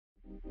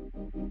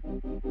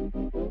I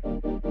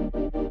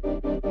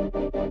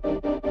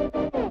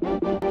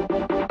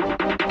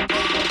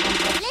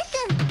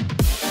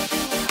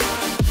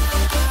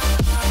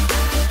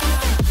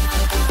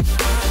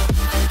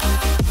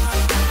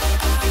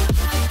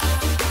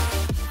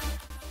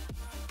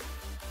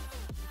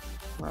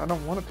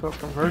don't want it to have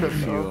converted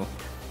though.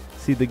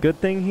 See, the good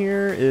thing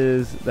here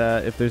is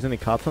that if there's any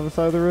cops on the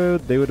side of the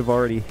road, they would have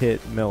already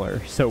hit Miller,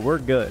 so we're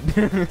good.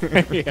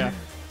 Yeah.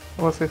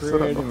 Unless they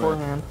set up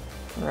beforehand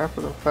or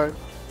after the fact.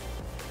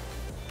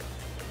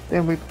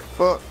 Damn, we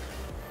fuck.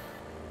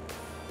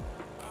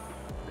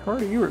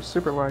 Cardi, you were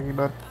super laggy,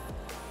 bud.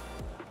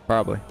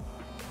 Probably.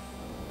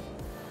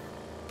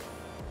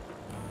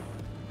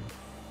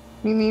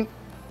 Meep.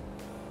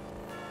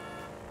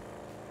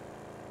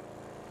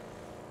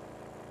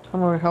 I'm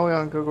gonna hell yeah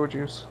on go-go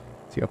juice.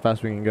 See how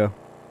fast we can go.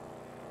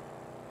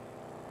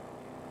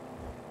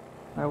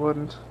 I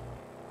wouldn't.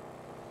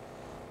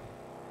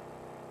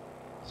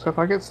 So if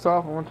I get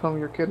stopped, I want to tell them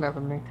you're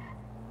kidnapping me.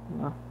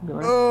 No, be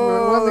like,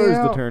 oh,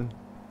 there's the turn.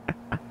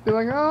 Be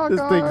like, oh this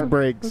god, thing's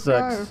brake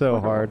sucks so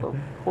hard.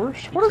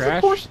 Porsche? What is the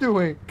Porsche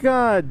doing?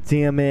 God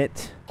damn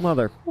it,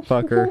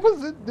 motherfucker! What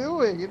was it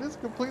doing? It just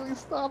completely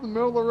stopped in the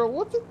middle of the road.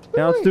 What's it doing?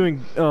 Now it's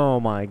doing. Oh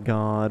my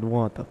god,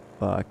 what the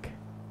fuck?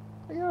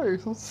 Yeah, you're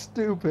so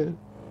stupid.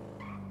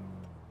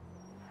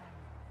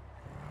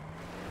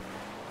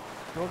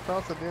 Go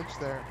across the ditch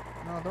there.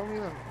 No, don't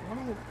even. What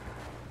is it?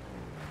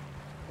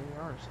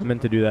 I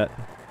meant to do that.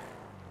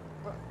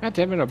 God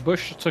damn it, a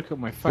bush took out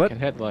my fucking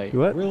headlight.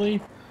 What?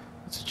 Really?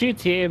 It's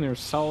GTA and there's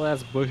solid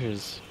ass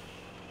bushes.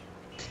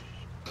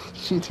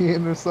 GTA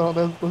and there's solid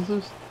ass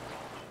bushes?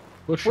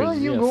 Bushes, where are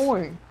you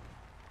going?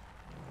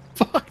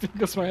 Fuck, there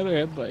goes my other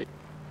headlight.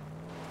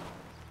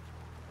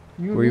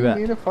 You where you at?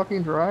 need to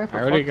fucking drive? I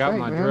already got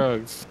my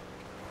drugs.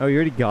 Oh, you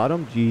already got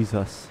them?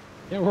 Jesus.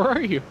 Yeah, where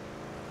are you?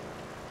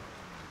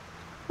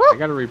 I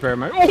gotta repair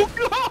my. Oh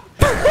god!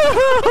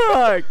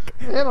 Fuck!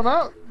 And I'm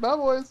out. Bye,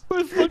 boys. I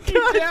was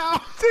looking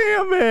down.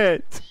 Damn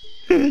it!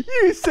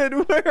 You said,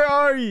 where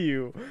are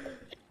you?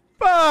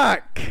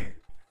 Fuck!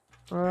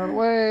 Run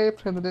away.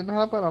 Pretend it didn't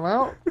happen. I'm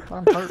out.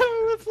 I'm hurt.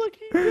 I was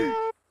looking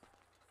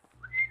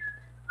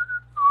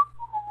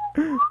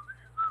down.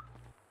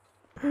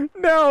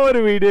 Now what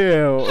do we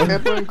do?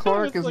 Evelyn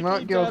Clark is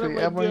not guilty.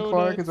 Evelyn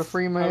Clark is a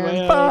free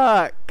man.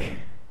 Fuck!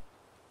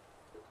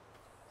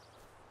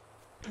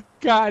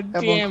 God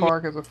damn Evelyn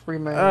Clark is a free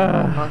man.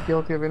 Not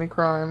guilty of any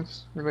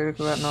crimes related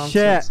to that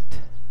nonsense. Shit!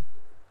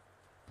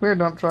 Come here,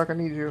 dump truck. I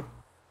need you.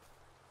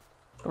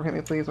 Don't hit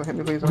me, please. Don't hit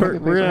me, please. Don't hit me,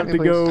 please. We're gonna have to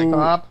go.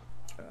 Stop.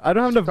 I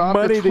don't have enough Stop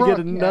the money to truck, get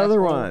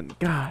another asshole. one.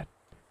 God.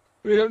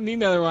 We don't need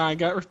another one. I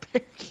got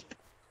repaired. Do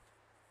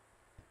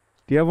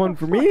you have one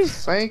for me? For fuck's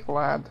sake,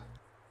 lad.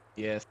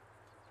 Yes.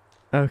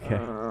 Okay. I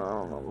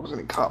don't know if there's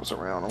any cops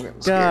around. I'm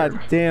getting scared.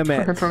 God damn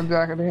it. I'm trying to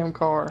jack a damn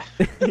car.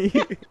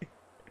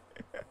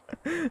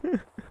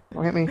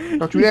 Don't hit me.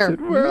 Don't you dare.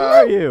 Said, where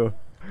are you?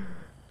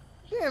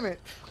 Damn it.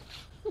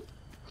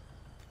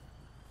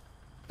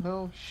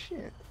 No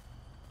shit.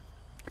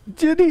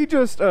 Did he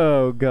just...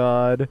 Oh,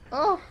 God.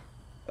 Oh.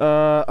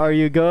 Are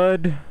you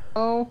good?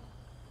 Oh.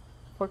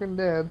 Fucking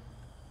dead.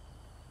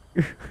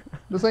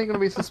 This ain't gonna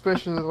be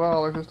suspicious at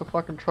all. There's just a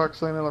fucking truck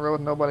sitting on the road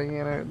with nobody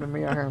in it and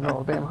me out here in the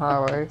middle of the damn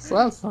highway. So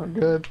that's not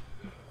good.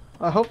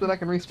 I hope that I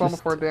can respawn Just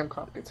before a damn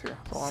cop gets here.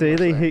 Say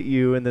they hit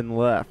you and then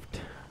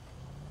left.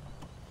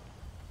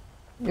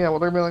 Yeah, well,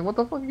 they'll be like, what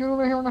the fuck are you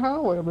doing here on the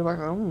highway? I'll be like,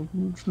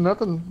 it's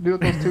nothing to do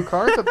with those two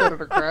cars up there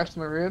that are crashed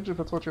in the ridge, if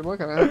that's what you're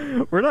looking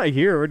at. We're not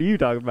here. What are you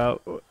talking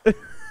about?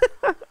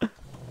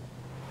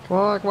 Come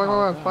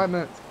on, 5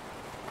 minutes.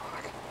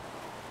 Fuck.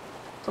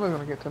 Somebody's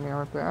gonna get to me,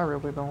 aren't they? I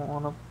really don't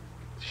want to.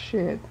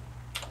 Shit.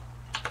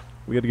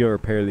 We gotta go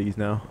repair these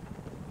now.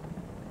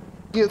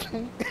 Get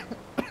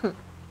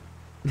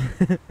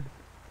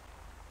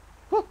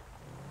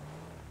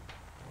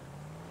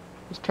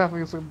This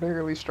traffic is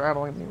barely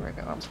straddling me right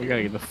now. I'm scared. We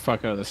gotta get the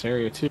fuck out of this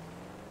area too.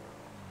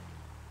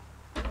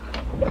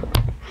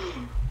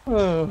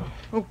 Oh,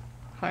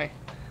 hi.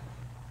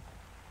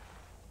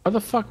 How the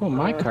fuck will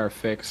my car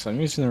fix? I'm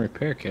using the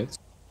repair kits.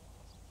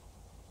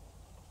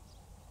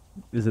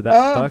 Is it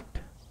that fucked?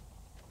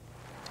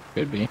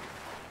 Could be.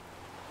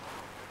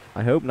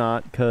 I hope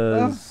not,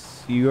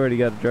 because you already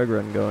got a drug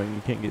run going.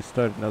 You can't get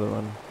started another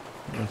one.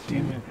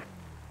 Damn it.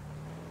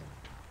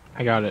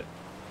 I got it.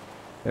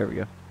 There we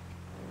go.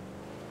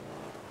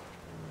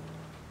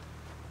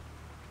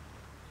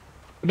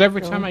 But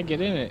every time I get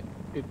in it,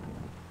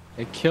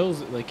 it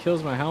kills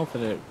my health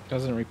and it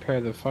doesn't repair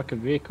the fucking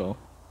vehicle.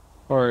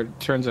 Or it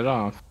turns it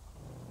off.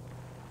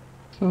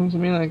 Sounds to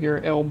me like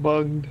you're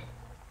L-bugged.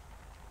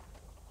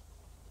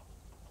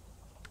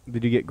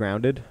 Did you get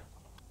grounded?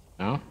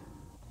 No?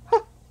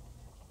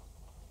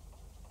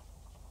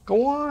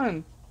 Go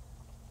on,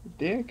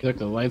 dick. Look,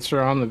 the lights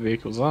are on, the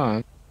vehicle's on.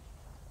 As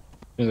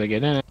soon as I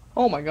get in it.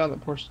 Oh my god, that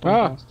Porsche is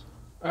fast.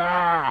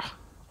 Ah!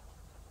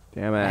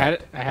 Damn it. I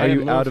had Are it you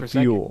moved out for a of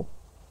second. fuel?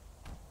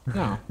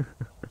 No.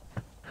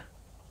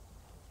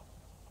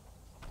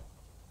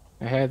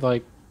 I had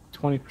like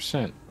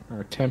 20%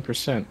 or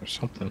 10% or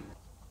something.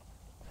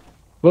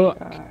 Fuck.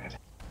 God.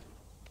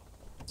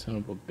 Son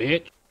of a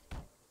bitch.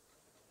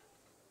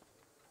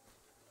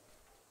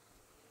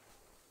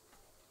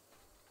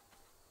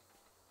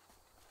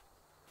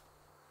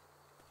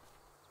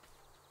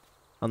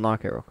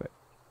 Unlock it real quick.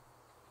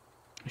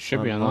 It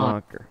should be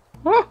unlocked.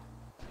 Unlocker. Ah!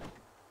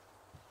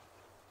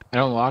 I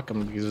don't lock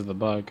them because of the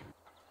bug.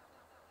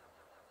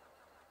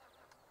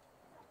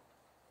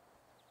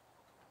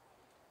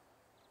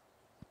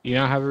 You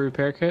don't have a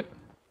repair kit?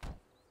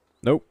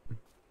 Nope.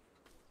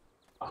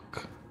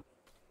 Fuck.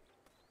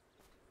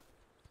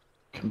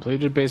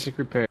 Completed basic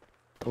repair.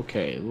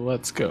 Okay,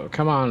 let's go.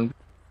 Come on.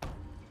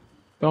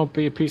 Don't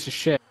be a piece of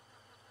shit.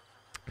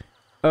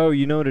 Oh,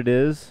 you know what it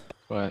is?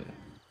 What?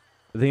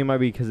 I think it might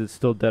be because it's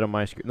still dead on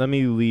my screen. Let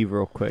me leave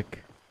real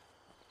quick.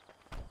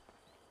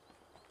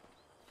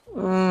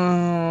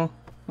 I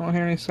don't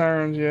hear any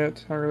sirens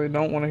yet. I really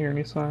don't want to hear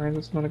any sirens.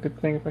 It's not a good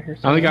thing if I hear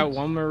sirens. I only got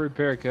one more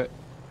repair kit,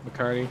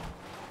 McCarty.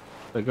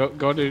 So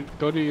go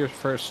to your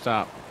first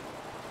stop.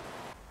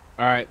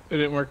 All right, it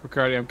didn't work,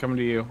 McCarty. I'm coming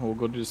to you. We'll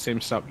go do the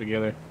same stop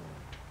together.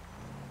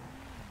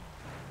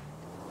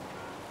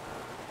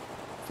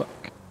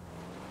 Fuck.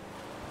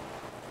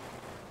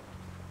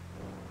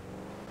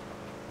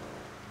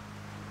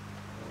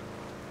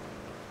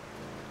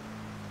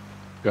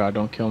 God,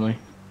 don't kill me.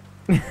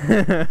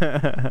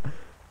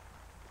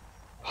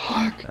 Fuck.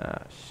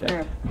 Ah,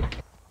 shit.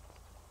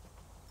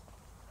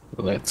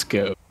 Let's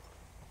go.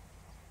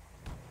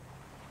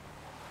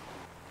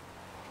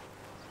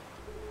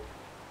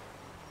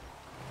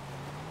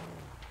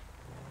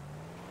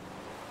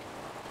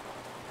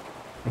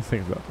 This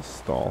thing's about to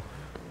stall.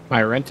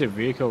 My rented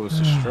vehicle was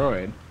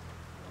destroyed.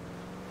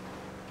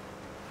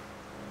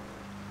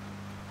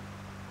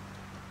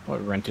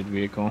 What rented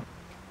vehicle?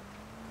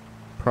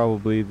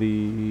 Probably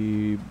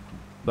the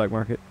black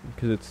market,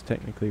 because it's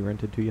technically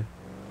rented to you.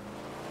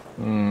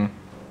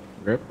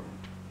 Rip.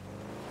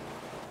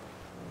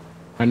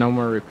 I no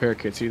more repair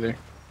kits either.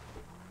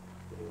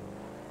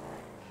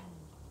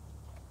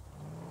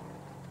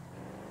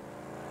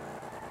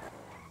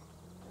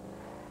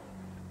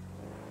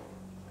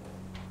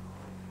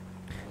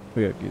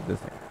 We gotta get this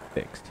thing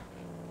fixed.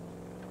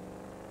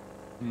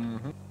 A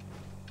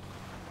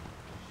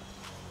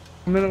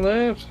minute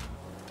left.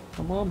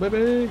 Come on,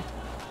 baby.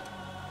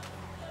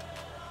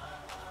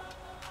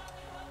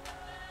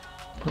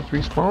 Let's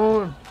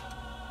respawn.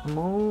 Come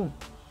on.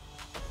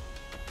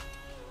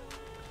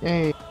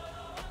 Yay.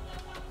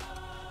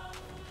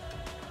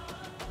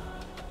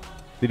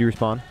 Did you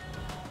respawn?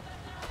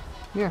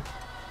 Yeah.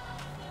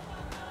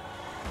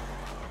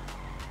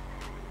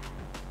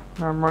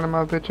 Now I'm running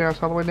my bitch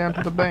ass all the way down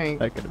to the bank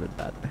That could have been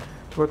bad.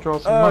 to withdraw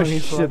some Oh, money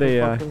so I shit, can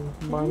AI. fucking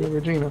buy me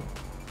Regina.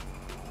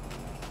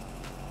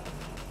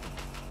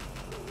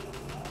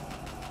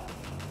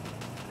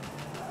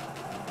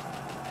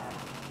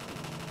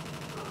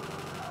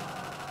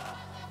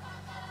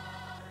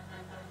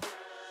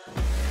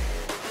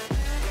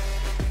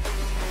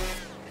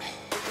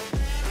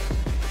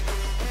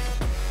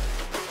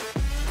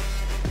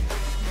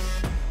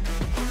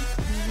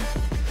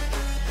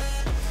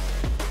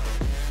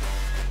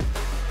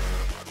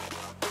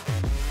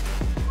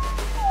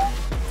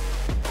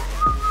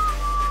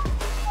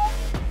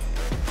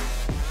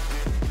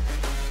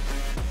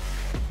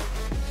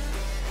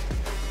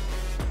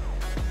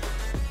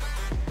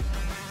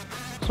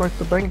 Looks like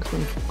the bank's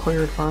been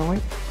cleared finally.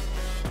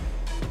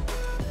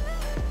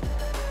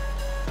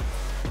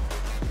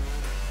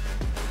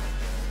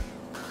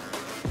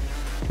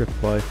 Drift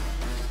play.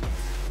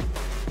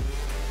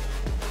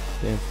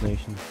 Dance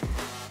Nation.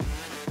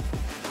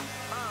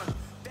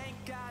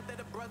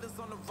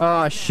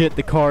 Ah, shit,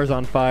 the car's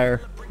on fire.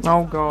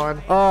 Oh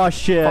god. Oh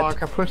shit.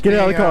 Fuck, I pushed Get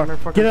the out of the AI car. and they're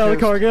Get fucking out of the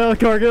car. pissed. Get out of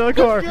the car. Get out of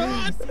the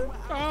car.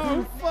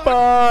 Oh,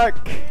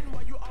 Fuck.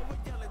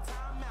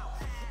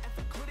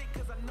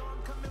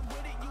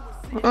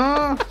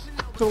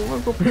 The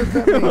local pissed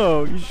at me.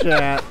 Oh, shit.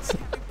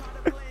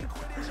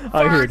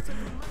 I heard.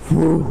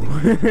 Whew.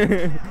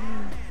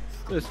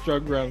 this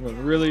drug round went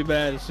really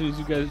bad as soon as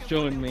you guys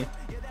joined me.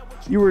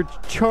 You were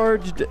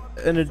charged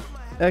an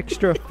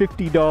extra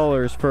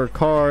 $50 for a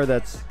car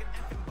that's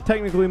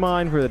technically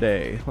mine for the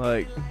day.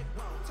 Like,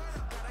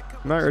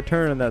 I'm not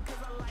returning that.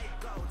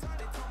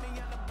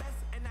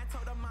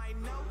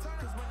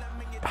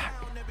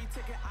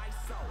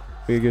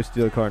 We gotta go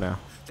steal a car now.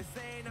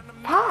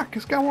 Fuck,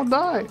 this guy won't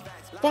die.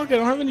 Fuck, I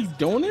don't have any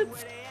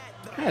donuts?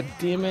 God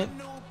damn it.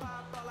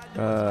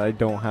 I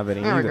don't have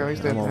any There we either. go, he's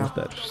I'm dead now. almost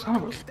dead. Son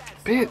of a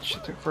bitch,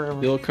 it took forever.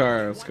 Steal a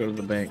car, let's go to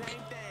the bank.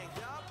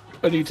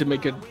 I need to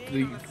make a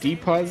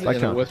deposit and a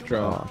Count.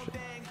 withdrawal. Oh, shit.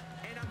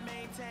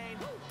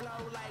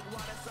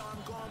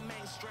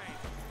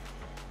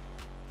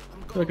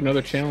 Like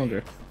another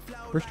challenger.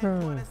 First try.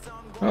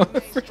 Oh,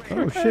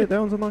 Oh shit, that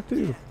one's unlocked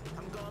too.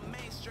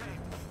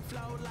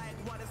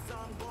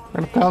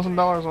 Got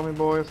 $1,000 on me,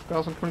 boys.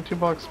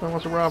 $1,022. Spent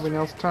what's a robbing.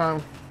 Now it's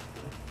time.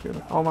 Get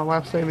all my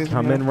life savings in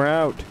I'm there. en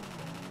route.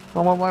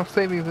 All my life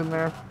savings in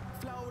there.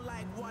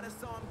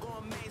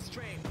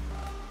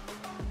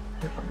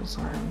 Here fucking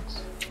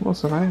sirens.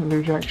 Listen, I didn't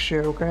do jack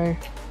shit, okay?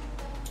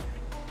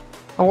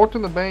 I walked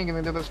in the bank and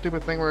they did that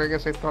stupid thing where I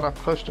guess they thought I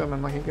pushed him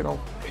and like he'd get all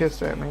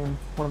pissed at me and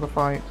wanted to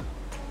fight.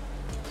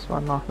 So I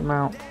knocked him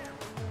out.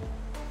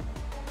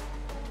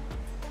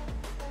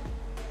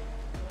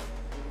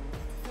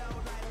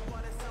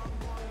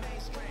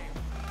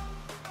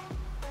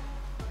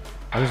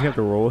 I'm just gonna have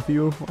to roll with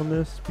you on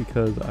this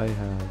because I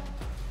have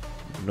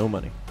no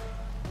money.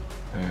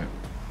 Yeah.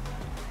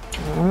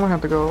 I'm gonna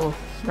have to go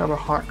grab a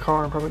hot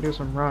car and probably do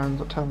some runs.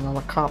 At time all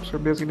the cops are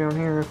busy down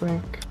here, I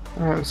think.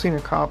 I haven't seen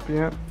a cop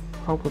yet.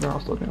 Hopefully they're all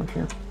still down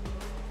here.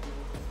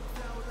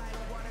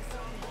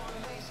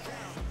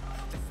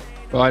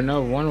 Well, I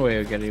know one way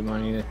of getting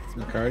money,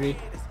 McCarty.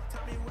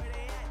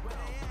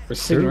 We're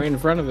sitting right in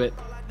front of it.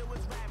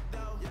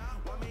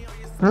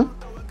 Huh?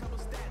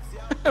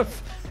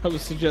 I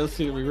was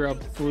suggesting we rob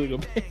the Polluto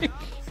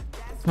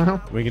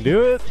Bank. We can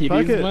do it. He Fuck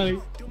needs it.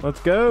 money. Let's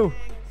go.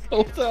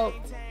 Hold up.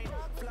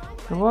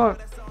 Good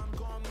luck.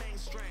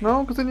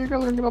 No, because then you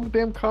guys are gonna get all the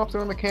damn cops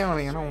out in the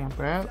county. I don't want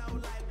that.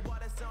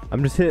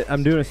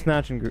 I'm doing a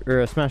snatch and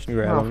a smash and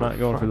grab. Oh, I'm not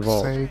going for the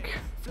vault. Sake.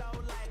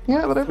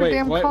 Yeah, but every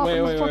damn cop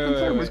in the fucking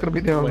server's gonna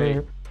be down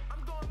there.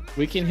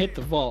 We can hit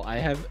the vault. I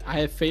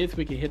have faith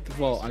we can hit the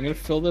vault. I'm gonna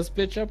fill this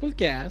bitch up with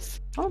gas.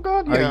 Oh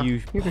god, yeah. Are you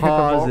can hit the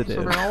positive?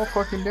 vault, so they're all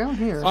fucking down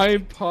here.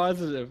 I'm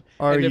positive.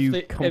 Are and if you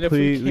they, and if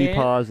completely we can't,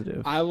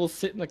 positive? I will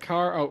sit in the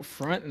car out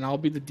front and I'll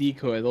be the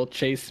decoy. They'll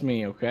chase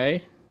me,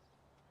 okay?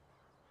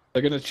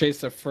 They're gonna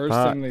chase the first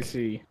thing they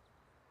see.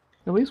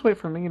 At least wait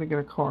for me to get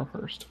a car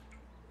first.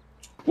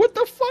 What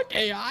the fuck,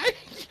 AI?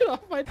 Get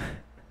off my...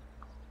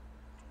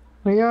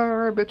 Yeah,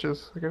 alright,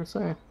 bitches, I gotta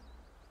say.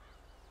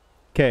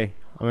 Okay,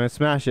 I'm gonna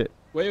smash it.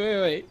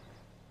 Wait.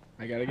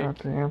 I gotta get... God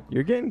damn.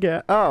 You're getting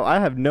gas. Oh, I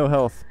have no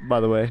health, by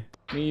the way.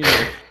 Me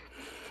either.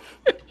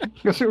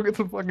 Guess you'll get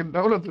some fucking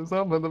donuts or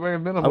something at the very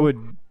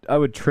minimum. I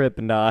would trip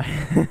and die.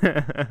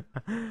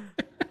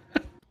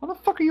 Why the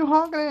fuck are you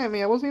honking at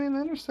me? I wasn't even in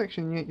the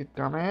intersection yet, you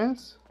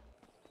dumbass.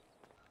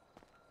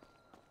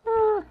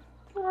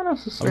 Not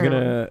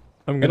necessarily.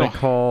 I'm gonna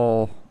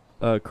call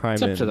crime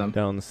It's up to in them.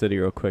 down the city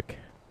real quick.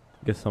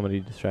 Get somebody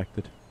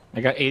distracted.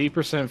 I got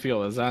 80%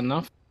 fuel. Is that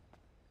enough?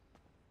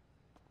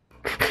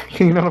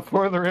 Can you not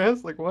afford the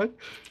rest? Like what?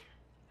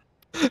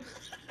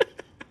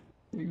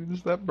 You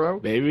just that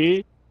broke?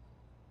 Maybe.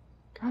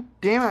 God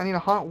damn it, I need a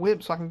hot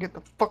whip so I can get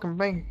the fucking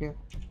bank again.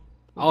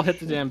 I'll hit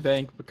the damn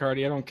bank,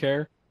 Bacardi. I don't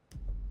care.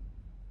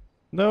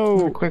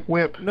 No. A quick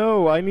whip.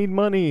 No, I need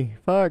money.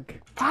 Fuck.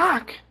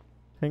 Fuck!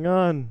 Hang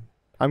on.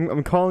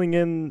 I'm calling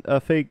in a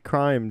fake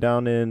crime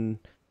down in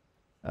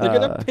They're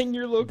gonna ping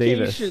your location,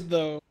 Davis.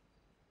 though.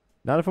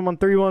 Not if I'm on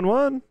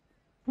 311.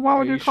 Why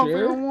would Are you you call sure?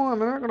 311?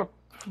 They're not gonna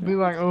be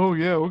like, oh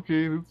yeah,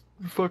 okay,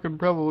 it's fucking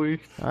probably.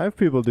 I have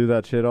people do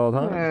that shit all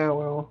the time. Yeah,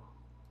 well.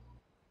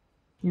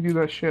 You do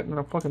that shit and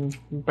a fucking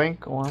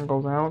bank alarm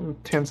goes out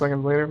and 10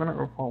 seconds later they're not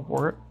gonna fall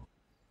for it.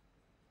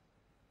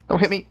 Don't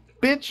hit me,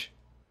 bitch!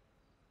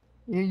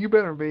 Yeah, you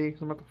better be,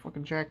 because I'm about to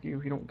fucking jack you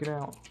if you don't get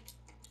out.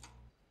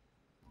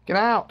 Get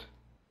out!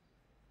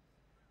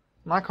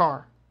 My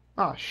car.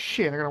 Oh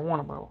shit, I got a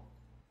warning bottle.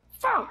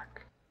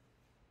 Fuck!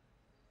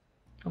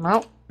 I'm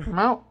out. I'm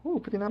out.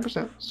 Ooh,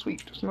 59%.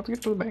 Sweet. Just enough to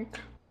get to the bank.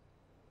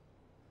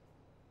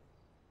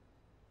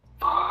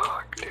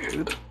 Fuck,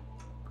 dude.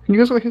 Can you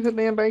guys hit that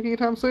damn bank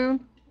anytime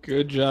soon?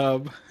 Good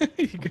job.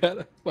 You got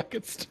a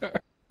fucking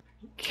star.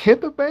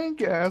 Hit the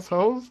bank,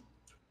 assholes.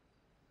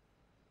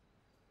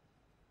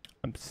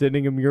 I'm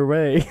sending them your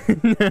way.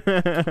 Could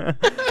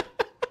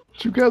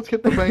you guys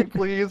hit the bank,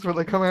 please, before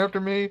they come after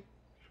me?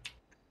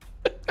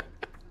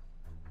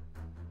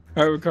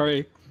 Alright,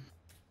 Bacardi.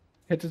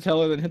 Hit the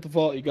teller, then hit the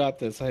vault. You got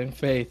this. I have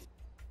faith.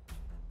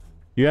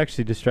 You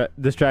actually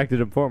distracted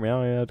him for me. I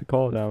don't even have to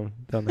call down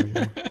there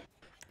anymore.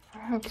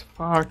 That's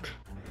fucked.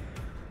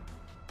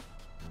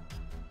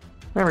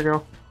 There we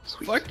go.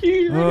 Sweet. Fuck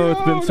you. Oh,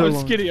 it's been so I'm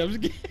long. just kidding. I'm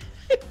just kidding.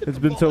 It's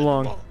been so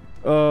long.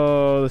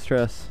 Oh, the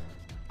stress.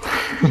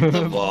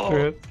 The vault.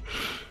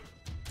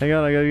 Hang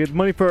on, I gotta get the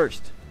money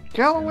first.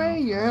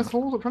 Galloway, you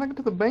assholes. I'm trying to get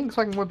to the bank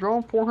so I can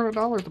withdraw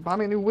 $400 to buy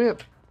me a new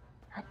whip.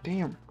 God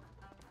damn.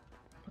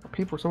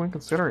 People are so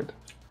inconsiderate.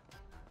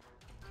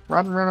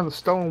 Riding around in the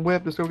stolen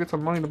whip just to go get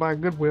some money to buy a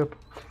good whip.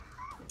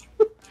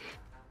 I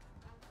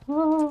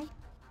don't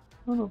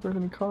know if there's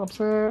any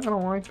cops at. I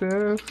don't like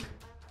this.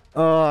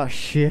 Oh,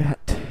 shit.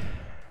 I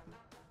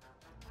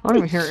don't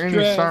even hear any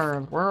Stress.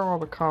 sirens. Where are all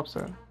the cops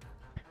at?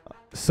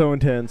 So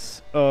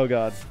intense. Oh,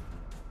 God.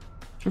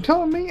 You're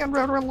telling me I'd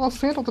ride around Los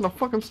Santos in a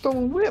fucking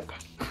stolen whip?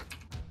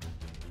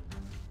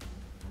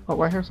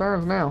 Oh, I hear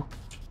sirens now.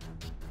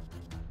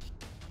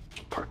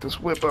 Park this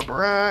whip up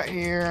right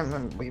here and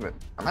then leave it.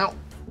 I'm out.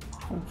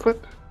 On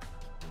foot.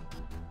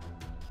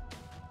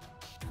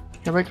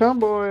 Here they come,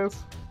 boys.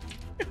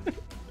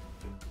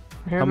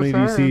 I hear How the many do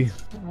you see?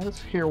 sirens. I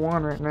just hear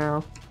one right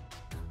now.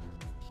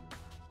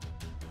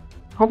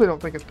 Hope they don't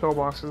think it's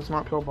pillboxes. It's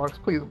not pillbox.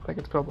 Please don't think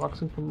it's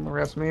pillboxes and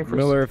arrest me for.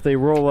 Miller, if they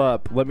roll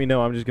up, let me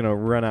know. I'm just gonna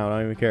run out.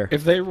 I don't even care.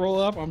 If they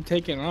roll up, I'm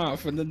taking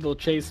off, and then they'll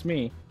chase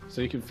me, so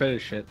you can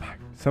finish it.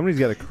 Somebody's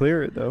gotta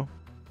clear it, though.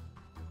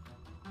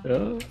 Yeah.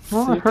 Well, See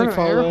I if they heard an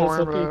follow air us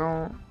horn, up but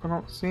here. I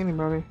don't see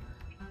anybody.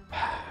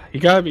 You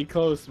gotta be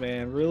close,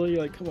 man. Really?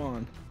 Like, come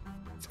on.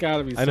 It's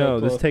gotta be so I know,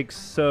 close. this takes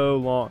so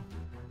long.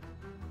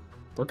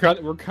 We're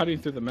cutting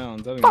through the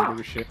mountains. I don't even give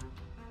a shit.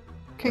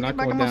 Can't We're get not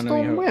back on going my down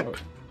any stolen whip.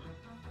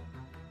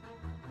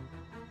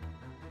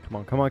 Come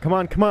on, come on, come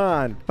on, come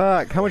on!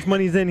 Fuck, how much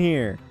money's in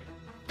here?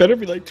 Better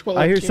be like 12.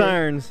 I hear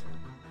sirens.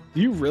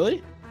 Do you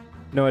really?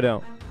 No, I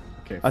don't.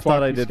 Okay. I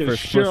thought I did for a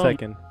split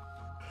second.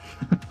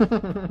 You're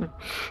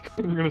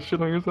gonna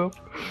shit on yourself?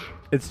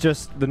 It's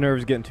just the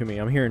nerves getting to me.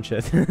 I'm hearing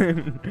shit.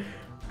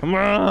 Come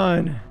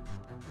on!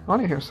 I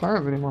don't hear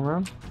sirens anymore,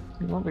 man.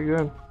 It won't be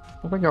good.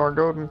 I think y'all are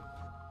golden.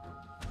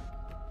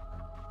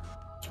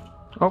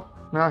 Oh,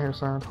 now I hear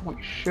sirens.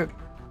 Holy shit.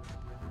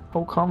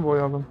 Whole convoy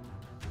of them.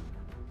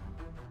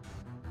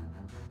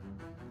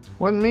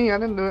 Wasn't me, I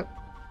didn't do it.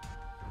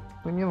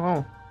 Leave me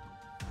alone.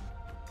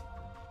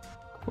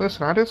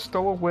 Listen, I just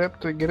stole a whip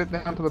to get it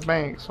down to the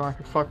bank so I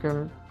could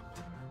fucking...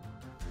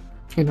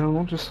 You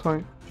know, just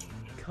like...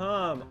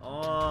 Come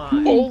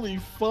on! Holy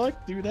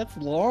fuck, dude, that's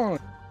long.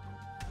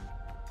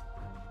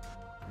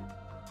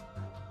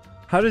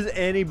 How does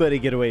anybody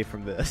get away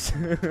from this?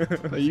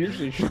 They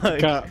usually shoot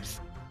Like- the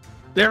cops.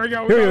 There we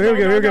go. Here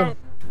we go.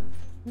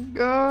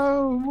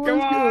 Go, boys,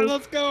 Come on, go.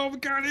 let's go,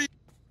 McCarty.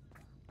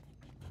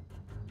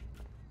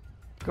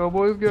 Go,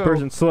 boys, go. This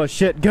person's slow as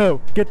shit. Go!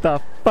 Get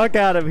the fuck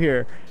out of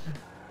here!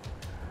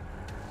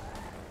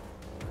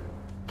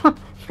 Go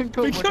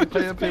We like could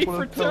pay just pay people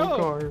for to tow tow.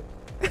 cars.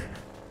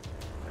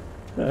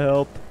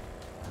 Help.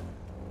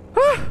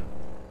 I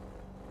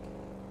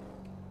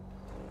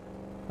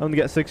only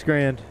got 6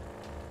 grand.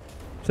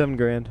 7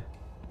 grand.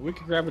 We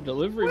could grab a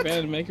delivery van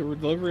and make a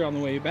delivery on the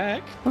way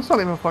back. That's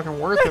not even fucking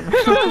worth it, man.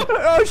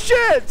 Oh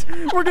shit!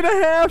 We're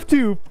gonna have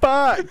to!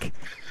 Fuck!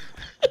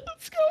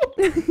 Let's go.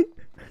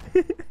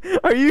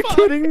 Are you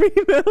kidding me,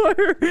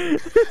 Miller?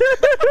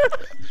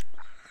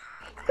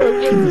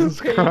 Jesus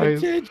Paying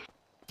Christ. attention.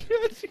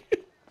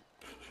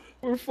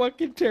 We're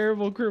fucking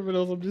terrible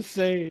criminals, I'm just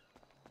saying.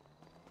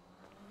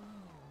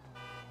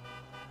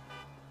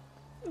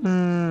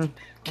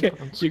 Okay,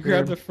 you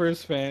grab the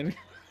first van.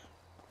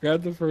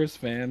 Grab the first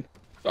van.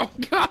 Oh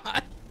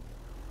god!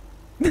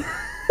 I'm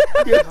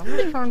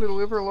just trying to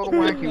deliver a little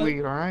wacky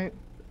weed, alright?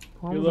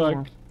 Good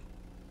luck.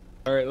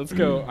 Alright, let's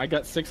go. I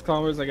got 6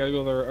 kilometers, I gotta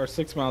go or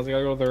 6 miles, I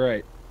gotta go to the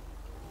right.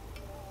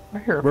 I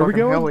hear a Where we fucking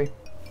going? heli.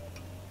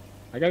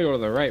 I gotta go to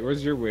the right.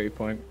 Where's your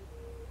waypoint?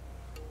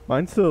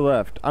 Mine's to the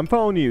left. I'm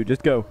following you.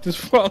 Just go. Just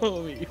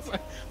follow me.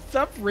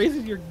 Stop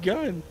raising your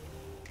gun.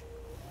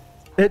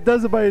 It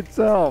does it by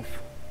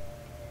itself.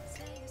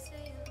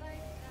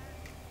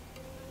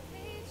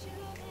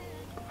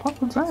 What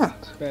was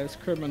that? Best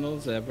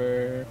criminals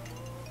ever.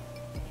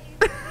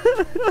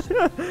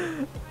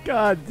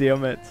 God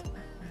damn it.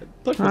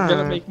 Look, we're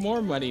gonna make more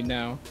money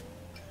now.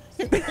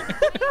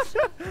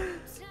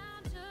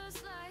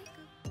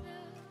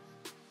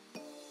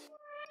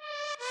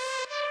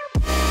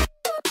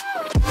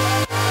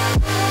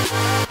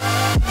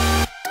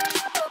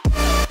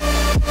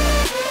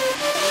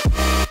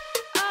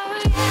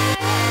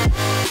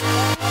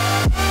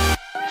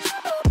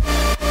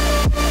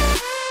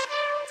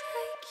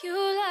 You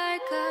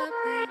like a